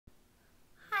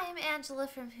Angela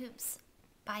from Hoops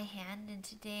by Hand, and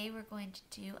today we're going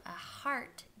to do a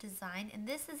heart design, and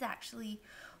this is actually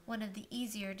one of the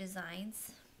easier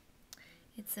designs.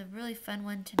 It's a really fun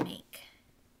one to make.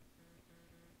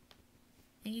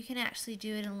 And you can actually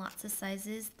do it in lots of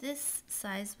sizes. This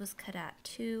size was cut at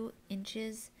 2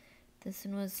 inches. This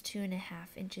one was 2.5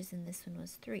 inches, and this one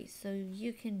was 3. So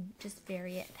you can just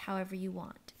vary it however you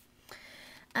want.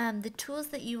 The tools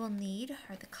that you will need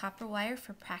are the copper wire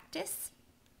for practice.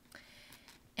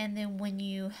 And then when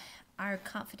you are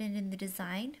confident in the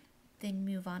design, then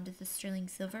move on to the sterling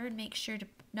silver, and make sure to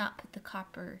not put the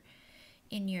copper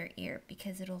in your ear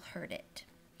because it'll hurt it.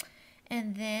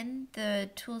 And then the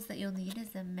tools that you'll need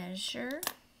is a measurer,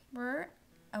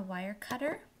 a wire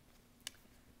cutter,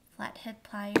 flathead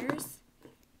pliers,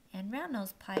 and round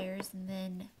nose pliers, and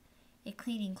then a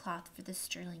cleaning cloth for the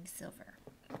sterling silver.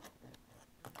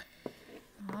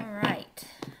 All right,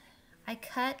 I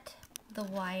cut the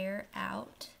wire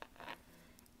out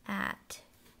at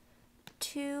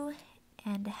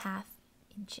 2.5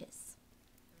 inches.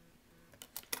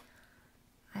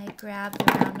 I grab the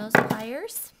round nose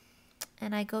pliers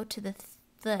and I go to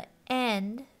the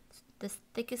end, the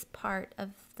thickest part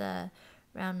of the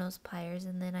round nose pliers,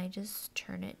 and then I just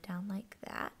turn it down like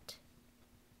that.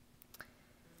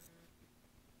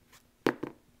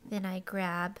 Then I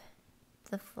grab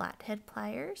the flathead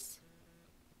pliers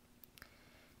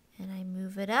and I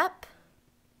move it up.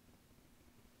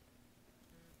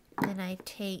 Then I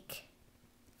take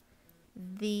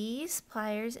these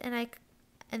pliers and I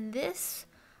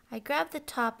grab the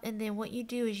top, and then what you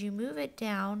do is you move it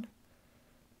down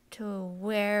to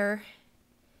where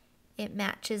it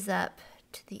matches up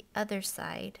to the other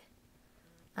side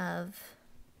of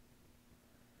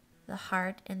the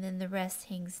heart, and then the rest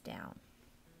hangs down.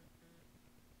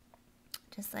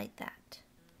 Just like that.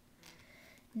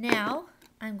 Now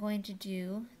I'm going to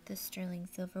do the sterling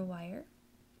silver wire.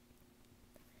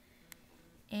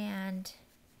 And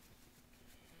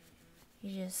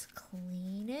you just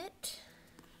clean it.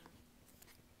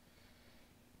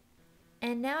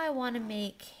 And now I want to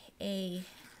make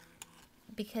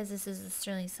because this is a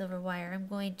sterling silver wire, I'm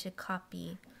going to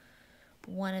copy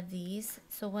one of these.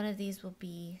 So one of these will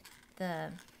be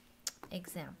the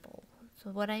example. So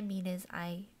what I mean is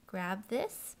I grab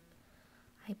this,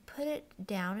 I put it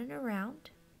down and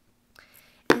around,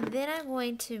 and then I'm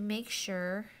going to make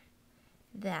sure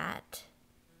that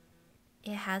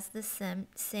it has the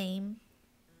same,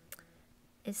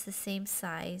 it's the same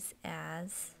size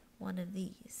as one of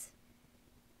these.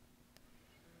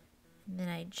 And then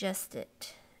I adjust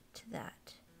it to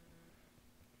that.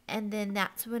 And then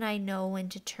that's when I know when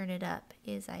to turn it up,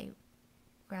 is I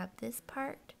grab this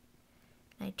part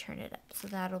and I turn it up. So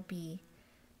that'll be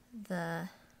the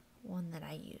one that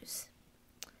I use.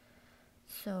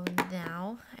 So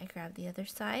now I grab the other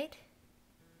side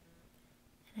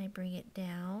and I bring it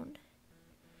down.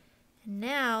 And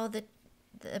now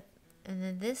and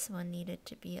then this one needed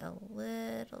to be a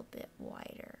little bit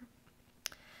wider.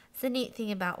 It's the neat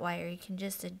thing about wire, you can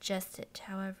just adjust it to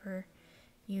however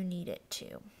you need it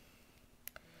to.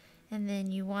 And then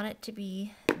you want it to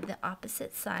be the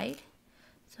opposite side.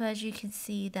 So as you can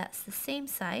see, that's the same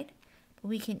side, but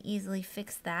we can easily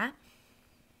fix that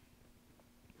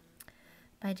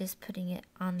by just putting it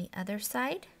on the other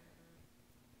side.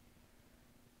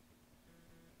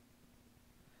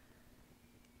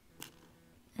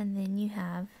 And then you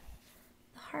have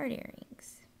the heart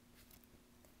earrings.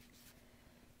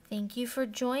 Thank you for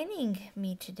joining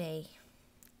me today.